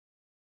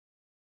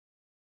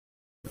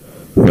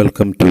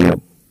Welcome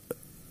to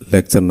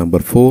lecture number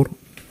 4,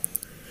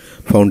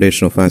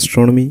 Foundation of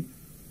Astronomy,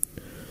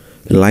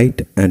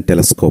 Light and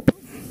Telescope.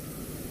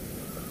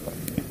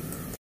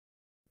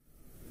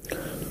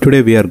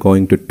 Today we are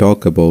going to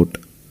talk about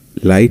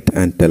light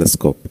and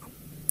telescope.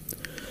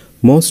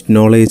 Most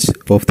knowledge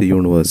of the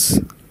universe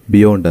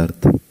beyond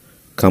Earth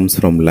comes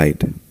from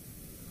light.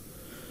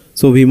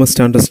 So we must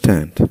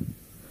understand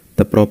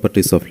the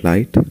properties of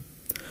light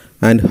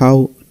and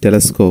how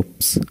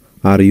telescopes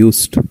are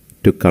used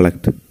to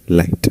collect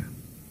light.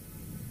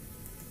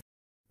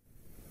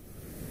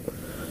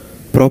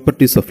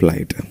 Properties of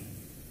light.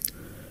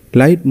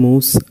 Light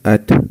moves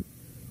at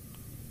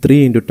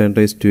 3 into 10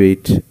 raised to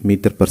 8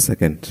 meter per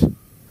second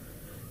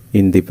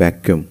in the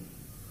vacuum.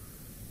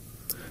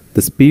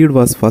 The speed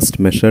was first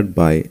measured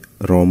by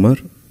Romer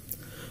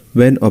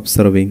when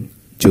observing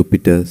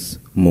Jupiter's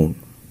moon.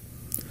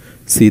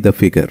 See the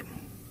figure.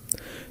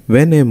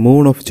 When a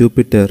moon of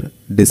Jupiter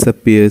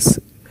disappears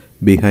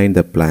behind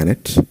the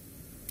planet,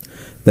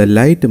 the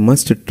light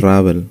must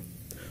travel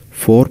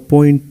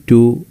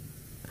 4.2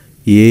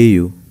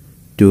 AU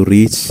to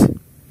reach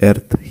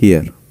Earth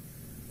here,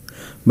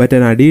 but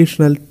an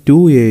additional 2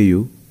 AU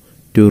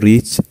to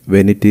reach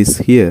when it is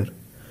here,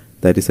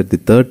 that is at the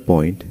third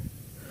point.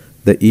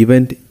 The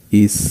event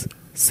is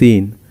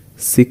seen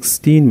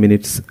 16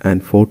 minutes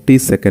and 40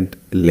 seconds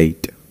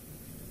late.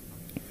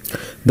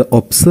 The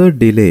observed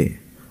delay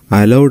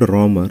allowed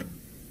Romer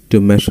to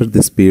measure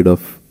the speed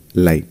of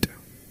light.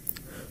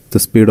 The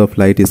speed of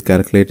light is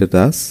calculated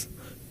as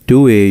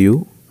 2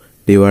 AU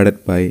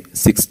divided by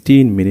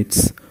 16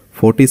 minutes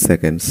 40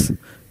 seconds,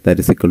 that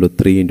is equal to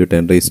 3 into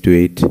 10 raised to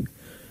 8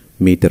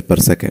 meter per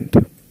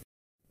second.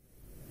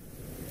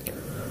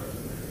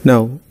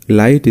 Now,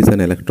 light is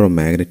an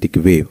electromagnetic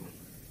wave.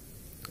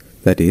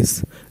 That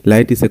is,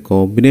 light is a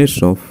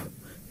combination of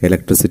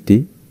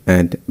electricity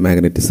and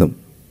magnetism.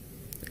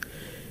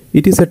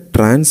 It is a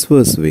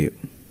transverse wave.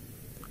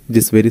 It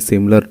is very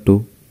similar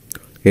to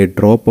a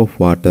drop of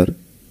water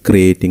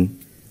creating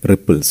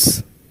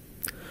ripples.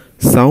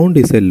 Sound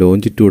is a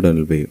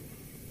longitudinal wave.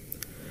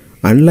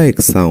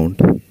 Unlike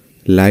sound,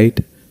 light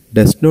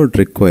does not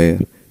require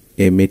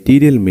a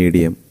material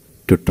medium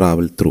to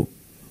travel through.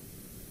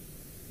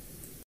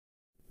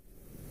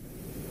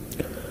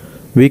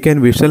 We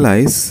can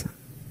visualize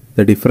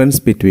the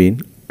difference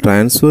between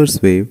transverse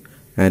wave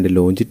and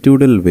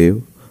longitudinal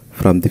wave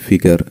from the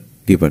figure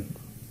given.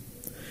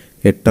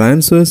 A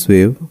transverse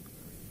wave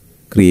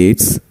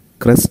creates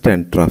crest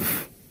and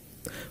trough,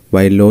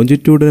 while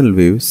longitudinal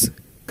waves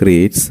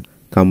creates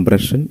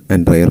compression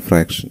and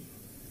refraction.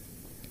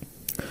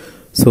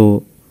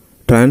 So,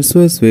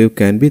 transverse wave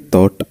can be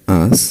thought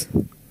as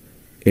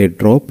a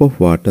drop of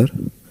water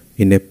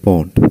in a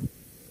pond.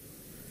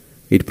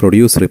 It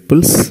produces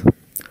ripples,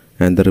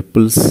 and the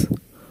ripples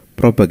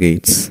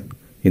propagates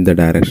in the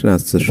direction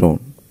as shown.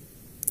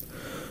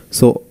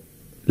 So,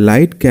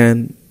 light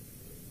can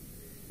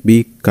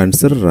be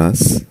considered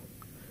as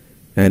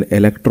an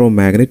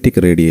electromagnetic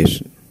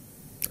radiation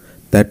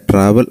that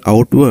travel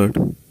outward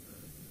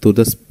to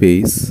the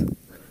space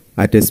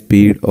at a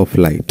speed of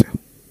light.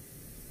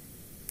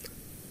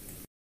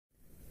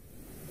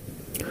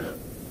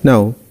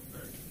 Now,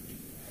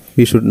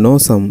 we should know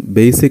some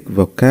basic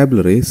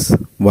vocabularies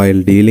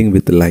while dealing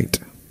with light.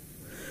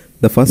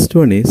 The first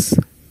one is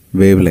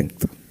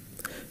wavelength.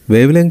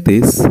 Wavelength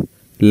is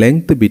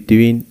length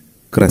between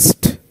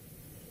crest.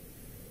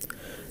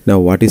 Now,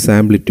 what is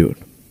amplitude?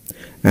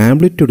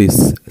 Amplitude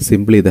is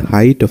simply the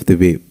height of the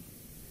wave.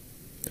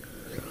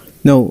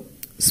 Now,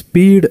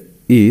 speed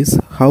is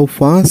how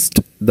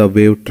fast the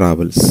wave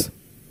travels.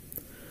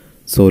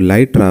 So,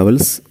 light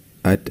travels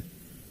at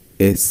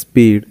a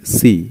speed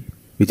c,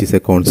 which is a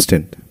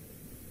constant.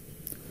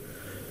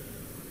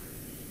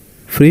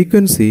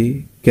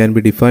 Frequency can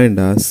be defined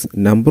as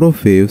number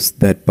of waves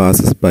that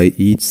passes by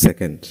each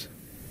second.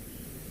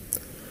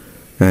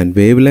 And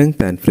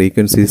wavelength and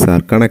frequencies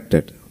are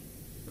connected.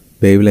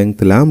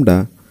 Wavelength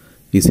lambda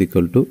is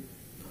equal to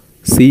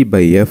c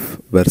by f,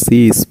 where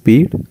c is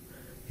speed,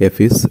 f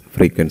is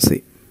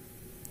frequency.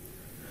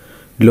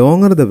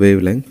 Longer the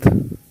wavelength,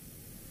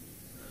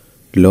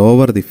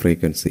 lower the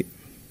frequency.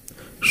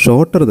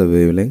 Shorter the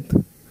wavelength,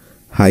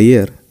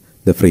 higher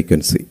the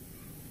frequency.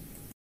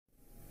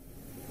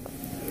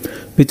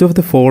 Which of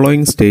the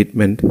following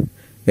statement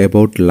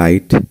about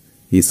light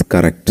is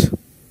correct?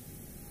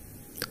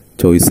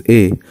 Choice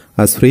A.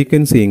 As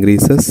frequency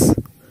increases,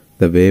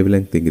 the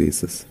wavelength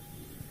increases.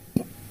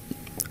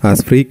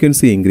 As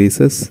frequency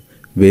increases,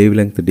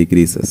 wavelength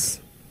decreases.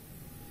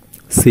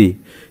 C.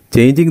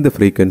 Changing the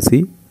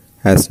frequency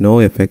has no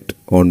effect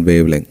on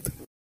wavelength.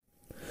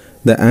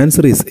 The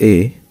answer is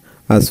A.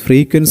 As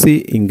frequency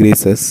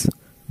increases,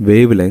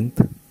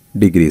 wavelength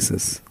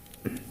decreases.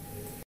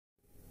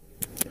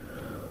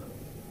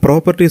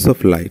 Properties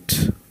of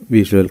light.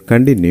 We shall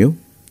continue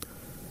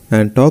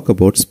and talk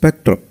about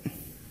spectrum.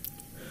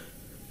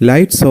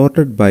 Light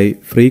sorted by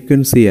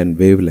frequency and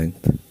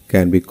wavelength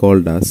can be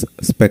called as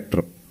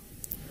spectrum.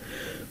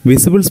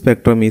 Visible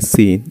spectrum is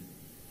seen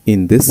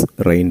in this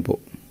rainbow.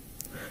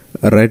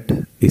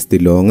 red is the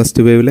longest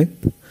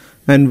wavelength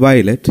and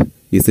violet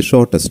is the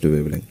shortest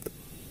wavelength.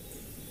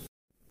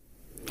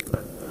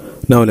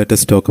 Now let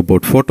us talk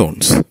about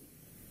photons.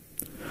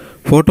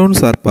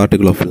 Photons are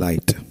particles of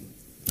light.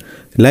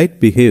 Light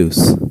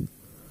behaves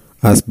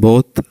as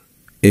both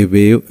a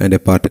wave and a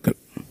particle.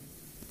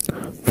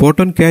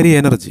 Photons carry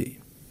energy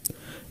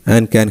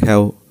and can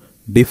have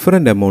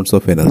different amounts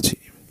of energy.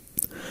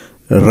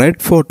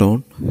 Red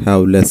photon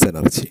have less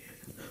energy.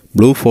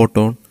 Blue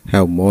photon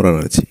have more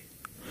energy.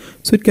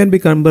 So it can be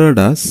compared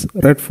as,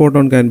 red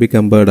photon can be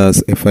compared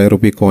as a 5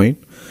 rupee coin,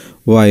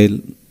 while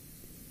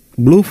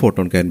blue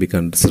photon can be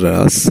considered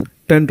as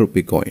 10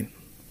 rupee coin.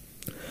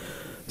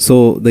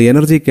 So the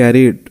energy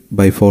carried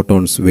by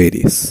photons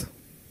varies.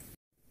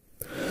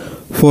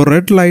 For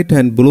red light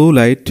and blue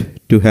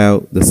light to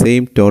have the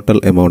same total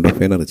amount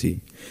of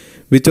energy,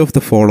 which of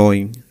the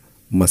following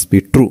must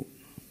be true?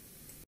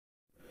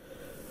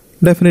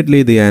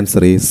 Definitely the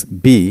answer is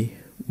B.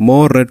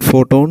 More red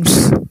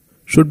photons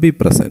should be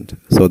present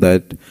so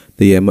that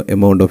the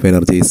amount of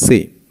energy is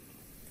same.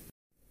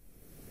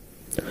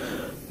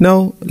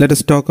 Now let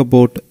us talk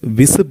about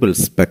visible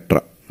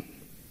spectra.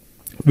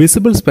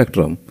 Visible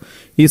spectrum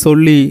is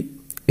only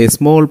a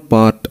small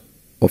part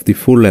of the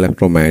full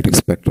electromagnetic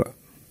spectra.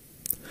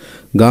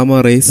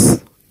 Gamma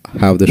rays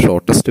have the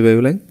shortest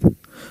wavelength.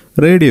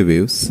 Radio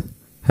waves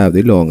have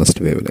the longest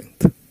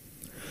wavelength.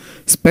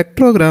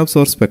 Spectrographs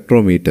or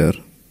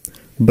spectrometer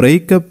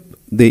break up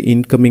the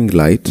incoming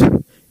light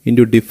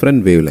into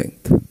different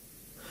wavelengths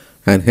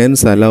and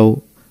hence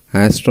allow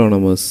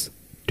astronomers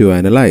to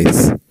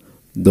analyze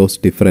those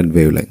different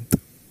wavelengths.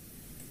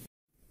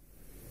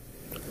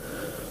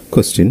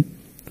 Question: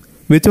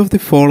 which of the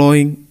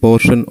following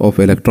portion of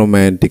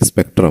electromagnetic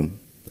spectrum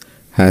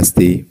has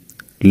the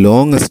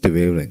longest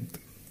wavelength?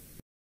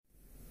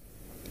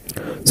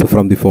 So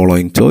from the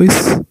following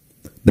choice,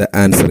 the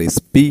answer is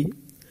P.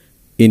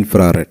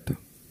 Infrared.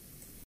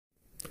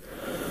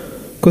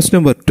 Question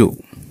number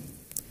 2.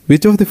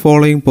 Which of the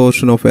following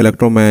portion of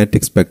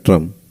electromagnetic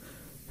spectrum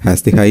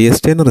has the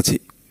highest energy?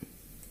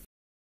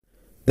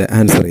 The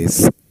answer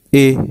is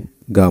A.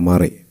 Gamma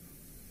ray.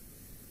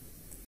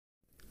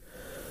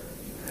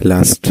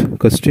 Last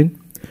question.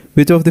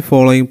 Which of the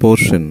following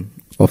portion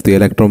of the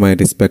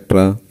electromagnetic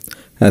spectra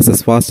has the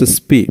fastest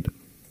speed?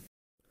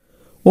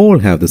 All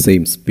have the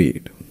same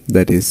speed,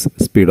 that is,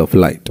 speed of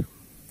light.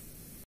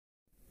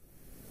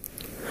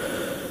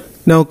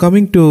 Now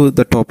coming to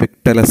the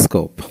topic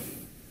telescope.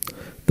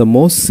 The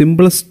most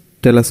simplest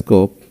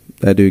telescope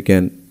that you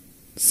can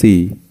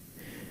see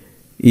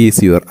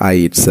is your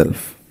eye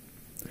itself.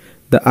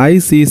 The eye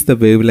sees the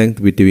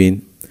wavelength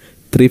between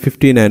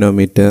 350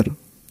 nanometer,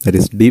 that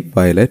is deep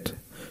violet,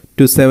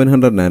 to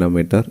 700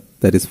 nanometer,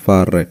 that is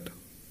far red.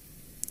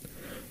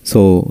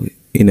 So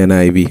in an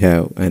eye we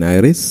have an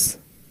iris,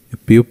 a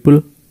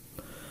pupil,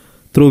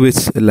 through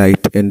which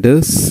light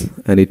enters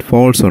and it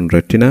falls on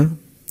retina,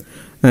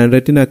 and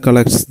retina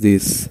collects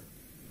this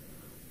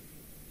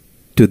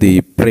to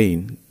the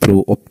brain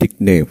through optic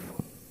nerve.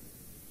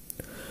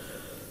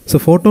 So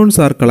photons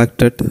are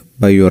collected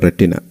by your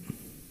retina.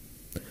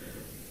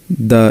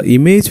 The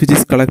image which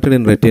is collected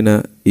in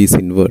retina is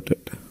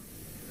inverted.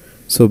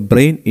 So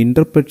brain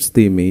interprets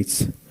the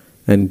image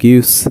and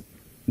gives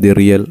the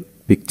real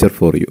picture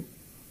for you.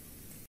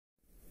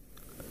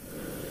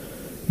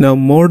 Now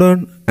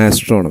modern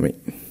astronomy.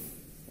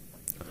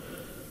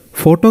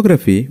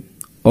 Photography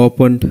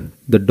opened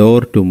the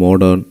door to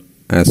modern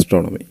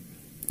astronomy.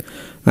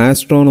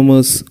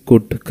 Astronomers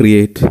could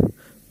create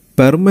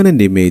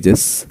permanent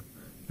images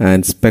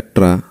and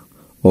spectra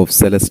of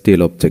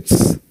celestial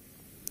objects.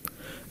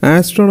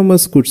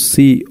 Astronomers could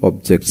see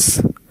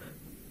objects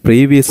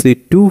previously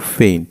too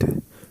faint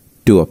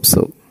to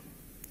observe.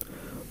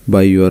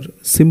 By your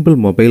simple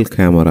mobile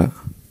camera,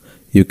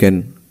 you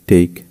can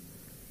take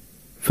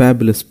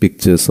fabulous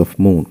pictures of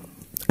moon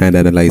and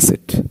analyze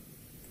it.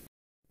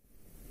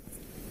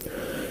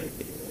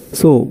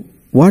 So,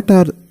 what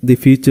are the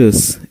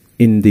features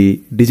in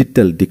the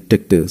digital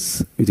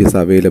detectors which is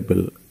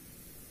available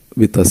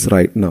with us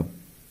right now?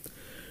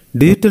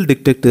 Digital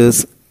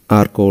detectors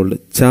are called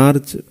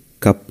charge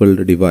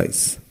coupled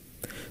device.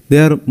 They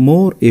are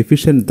more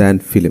efficient than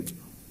film.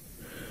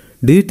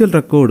 Digital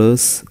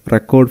recorders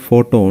record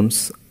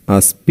photons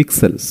as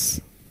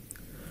pixels.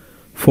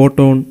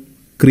 Photon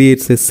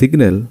creates a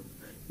signal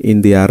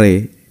in the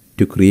array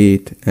to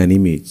create an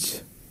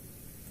image.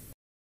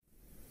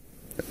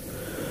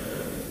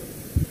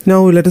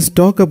 Now let us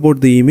talk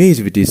about the image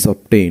which is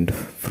obtained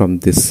from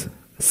this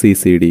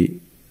CCD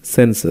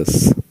sensors.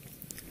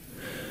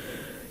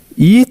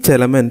 Each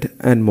element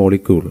and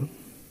molecule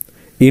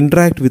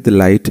interact with the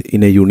light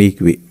in a unique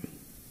way.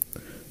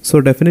 So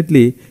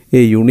definitely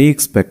a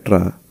unique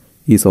spectra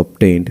is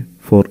obtained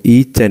for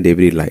each and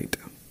every light.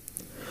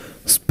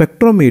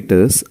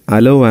 Spectrometers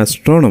allow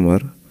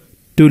astronomers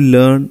to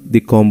learn the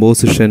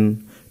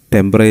composition,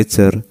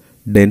 temperature,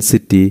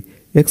 density,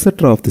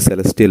 etc. of the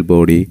celestial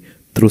body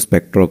through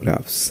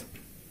spectrographs.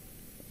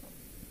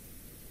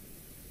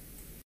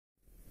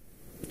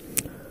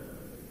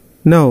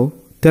 Now,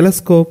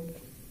 telescope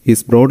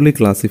is broadly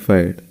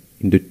classified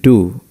into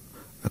two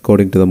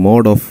according to the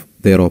mode of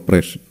their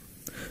operation,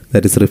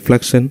 that is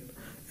reflection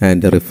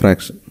and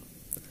refraction.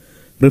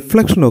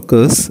 Reflection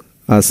occurs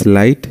as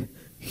light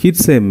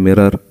hits a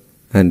mirror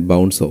and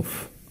bounces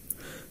off.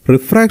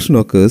 Refraction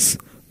occurs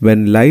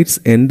when light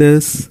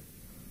enters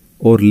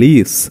or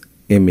leaves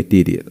a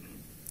material.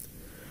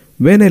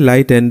 When a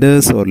light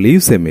enters or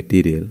leaves a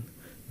material,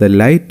 the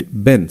light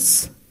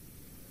bends,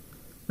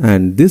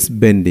 and this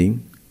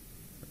bending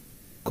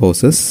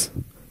causes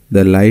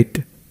the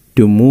light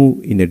to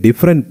move in a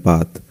different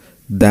path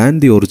than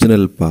the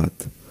original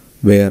path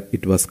where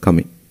it was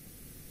coming.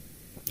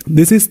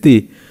 This is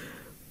the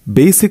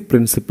basic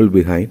principle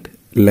behind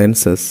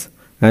lenses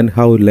and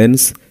how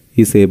lens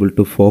is able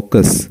to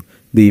focus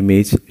the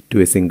image to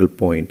a single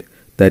point,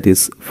 that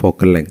is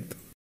focal length.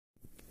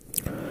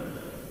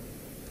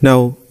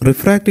 Now,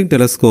 refracting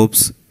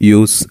telescopes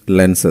use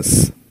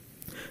lenses.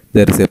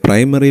 There is a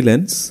primary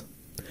lens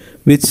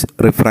which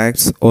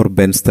refracts or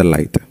bends the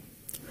light,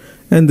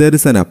 and there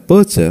is an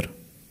aperture,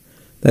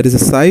 that is the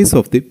size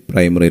of the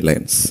primary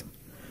lens,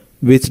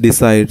 which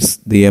decides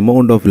the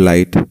amount of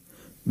light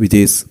which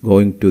is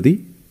going to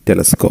the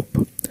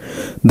telescope.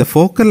 The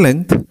focal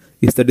length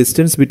is the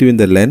distance between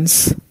the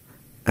lens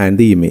and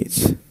the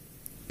image.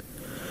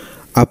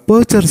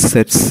 Aperture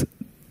sets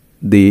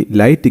the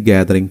light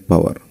gathering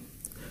power.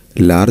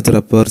 Larger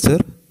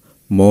aperture,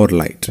 more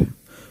light.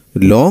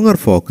 Longer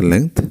focal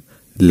length,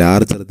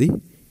 larger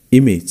the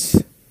image.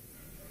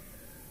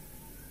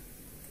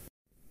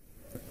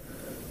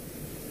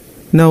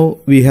 Now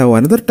we have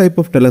another type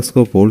of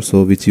telescope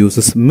also which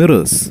uses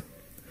mirrors.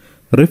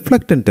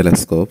 Reflectant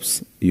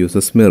telescopes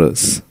uses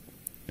mirrors.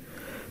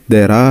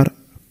 There are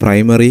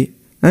primary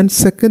and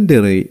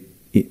secondary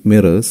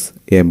mirrors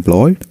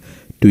employed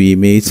to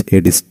image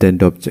a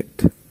distant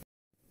object.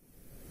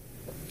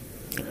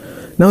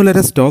 Now let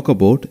us talk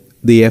about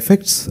the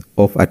effects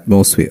of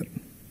atmosphere.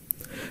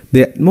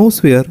 The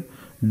atmosphere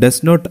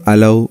does not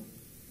allow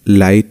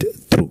light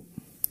through.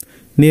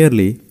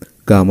 Nearly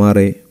gamma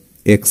ray,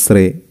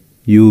 X-ray,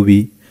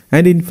 UV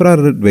and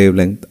infrared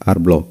wavelength are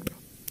blocked.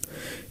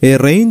 A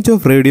range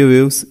of radio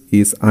waves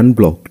is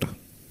unblocked.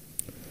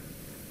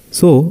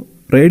 So,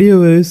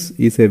 radio waves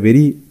is a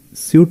very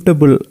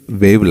suitable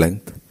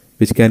wavelength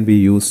which can be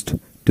used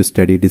to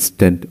study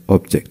distant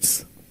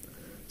objects.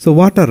 So,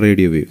 what are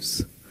radio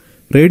waves?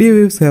 Radio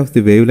waves have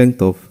the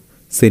wavelength of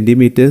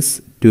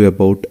centimeters to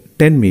about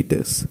 10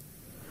 meters.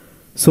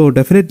 So,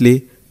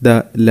 definitely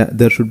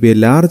there should be a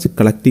large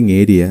collecting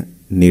area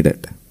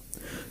needed.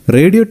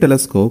 Radio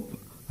telescopes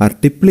are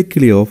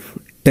typically of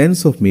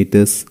tens of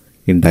meters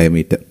in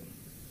diameter.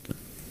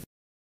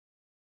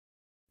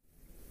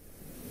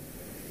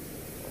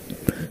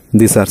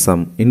 These are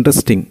some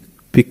interesting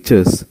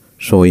pictures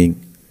showing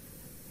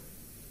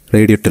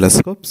radio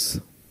telescopes,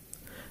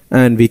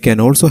 and we can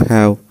also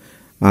have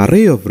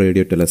array of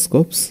radio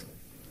telescopes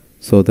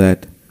so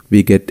that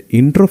we get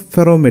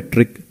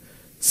interferometric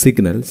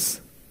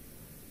signals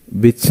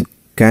which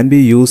can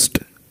be used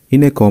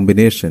in a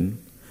combination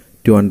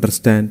to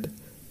understand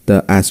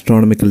the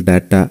astronomical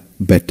data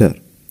better.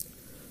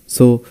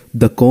 So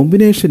the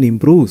combination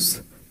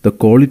improves the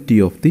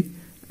quality of the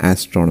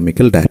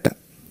astronomical data.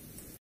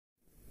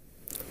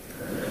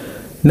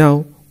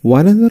 Now,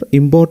 one other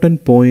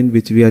important point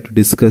which we have to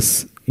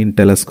discuss in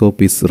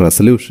telescope is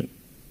resolution.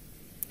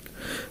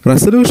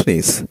 Resolution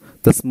is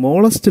the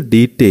smallest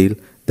detail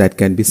that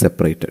can be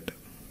separated.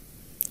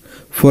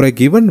 For a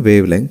given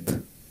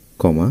wavelength,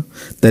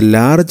 the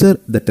larger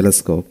the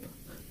telescope,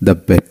 the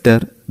better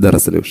the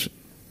resolution.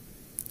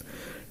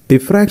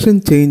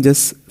 Diffraction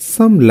changes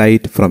some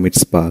light from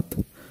its path,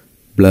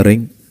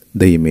 blurring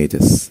the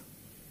images.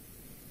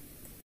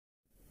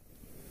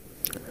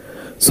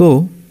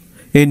 So,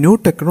 a new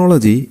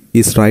technology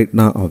is right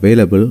now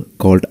available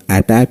called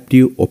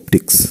adaptive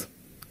optics.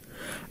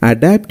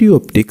 Adaptive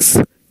optics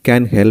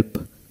can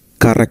help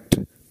correct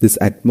these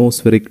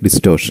atmospheric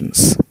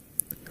distortions.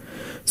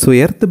 So,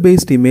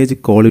 Earth-based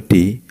image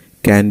quality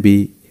can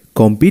be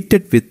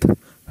competed with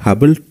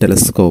Hubble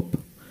telescope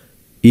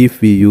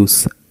if we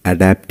use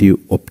adaptive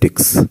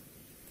optics.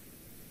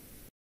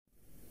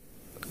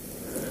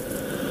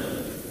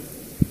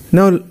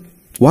 Now,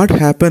 what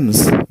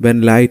happens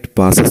when light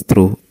passes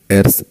through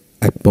Earth's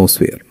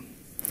atmosphere?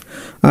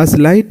 As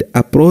light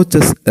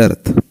approaches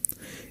Earth,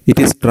 it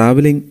is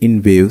traveling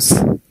in waves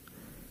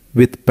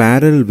with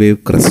parallel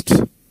wave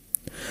crests.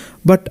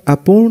 But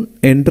upon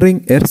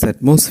entering Earth's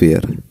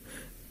atmosphere,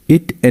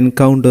 it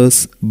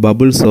encounters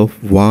bubbles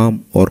of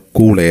warm or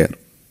cool air.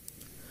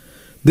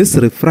 This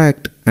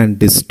refracts and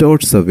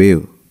distorts the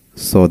wave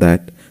so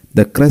that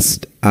the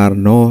crests are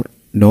no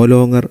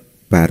longer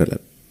parallel.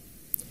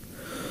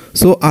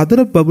 So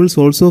other bubbles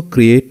also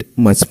create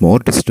much more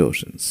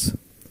distortions.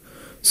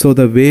 So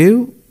the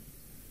wave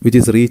which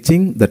is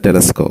reaching the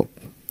telescope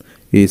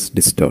is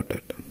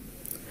distorted.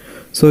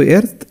 So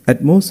Earth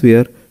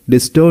atmosphere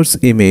distorts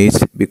image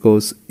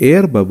because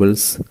air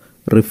bubbles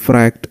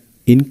refract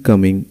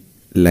incoming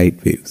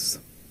light waves.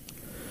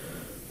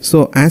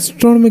 So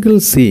astronomical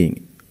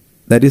seeing,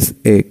 that is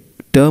a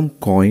term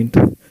coined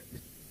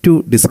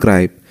to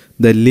describe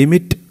the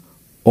limit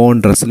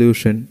on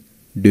resolution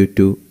due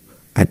to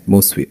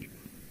atmosphere.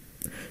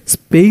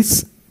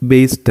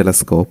 Space-based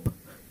telescopes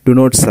do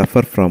not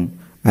suffer from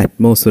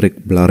atmospheric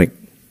blurring.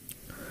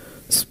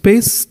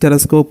 Space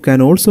telescope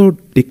can also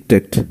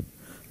detect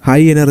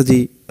high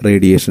energy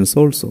radiations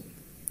also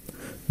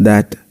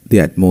that the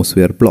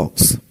atmosphere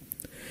blocks.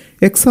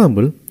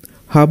 Example,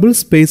 Hubble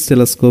Space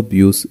Telescope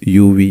use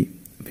UV,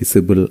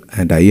 visible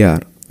and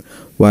IR,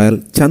 while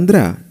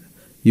Chandra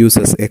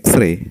uses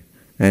X-ray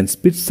and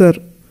Spitzer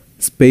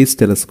Space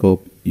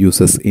Telescope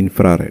uses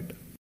infrared.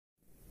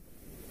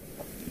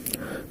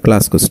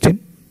 Class question: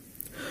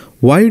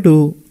 why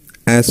do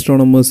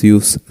astronomers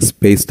use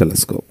space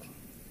telescope?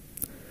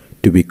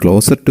 To be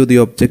closer to the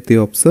object they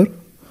observe,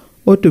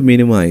 or to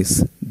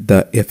minimize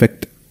the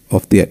effect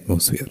of the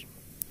atmosphere?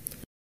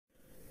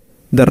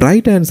 The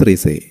right answer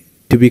is A,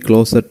 to be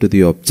closer to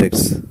the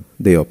objects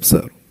they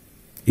observe.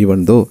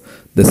 Even though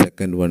the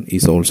second one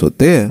is also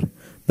there,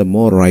 the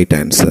more right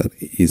answer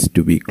is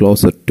to be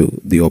closer to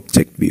the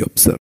object we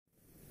observe.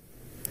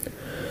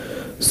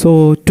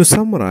 So, to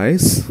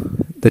summarize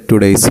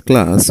today's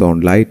class on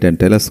light and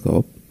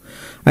telescope,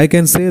 I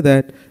can say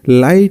that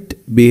light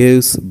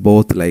behaves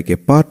both like a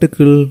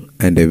particle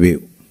and a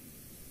wave.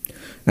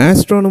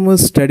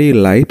 Astronomers study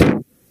light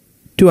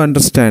to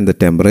understand the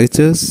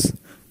temperatures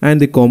and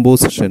the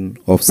composition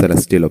of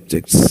celestial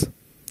objects.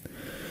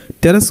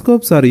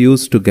 Telescopes are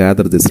used to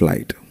gather this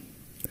light.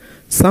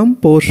 Some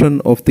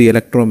portion of the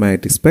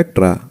electromagnetic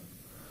spectra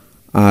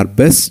are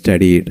best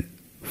studied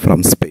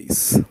from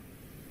space.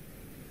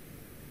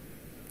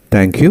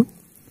 Thank you.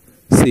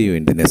 See you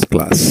in the next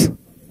class.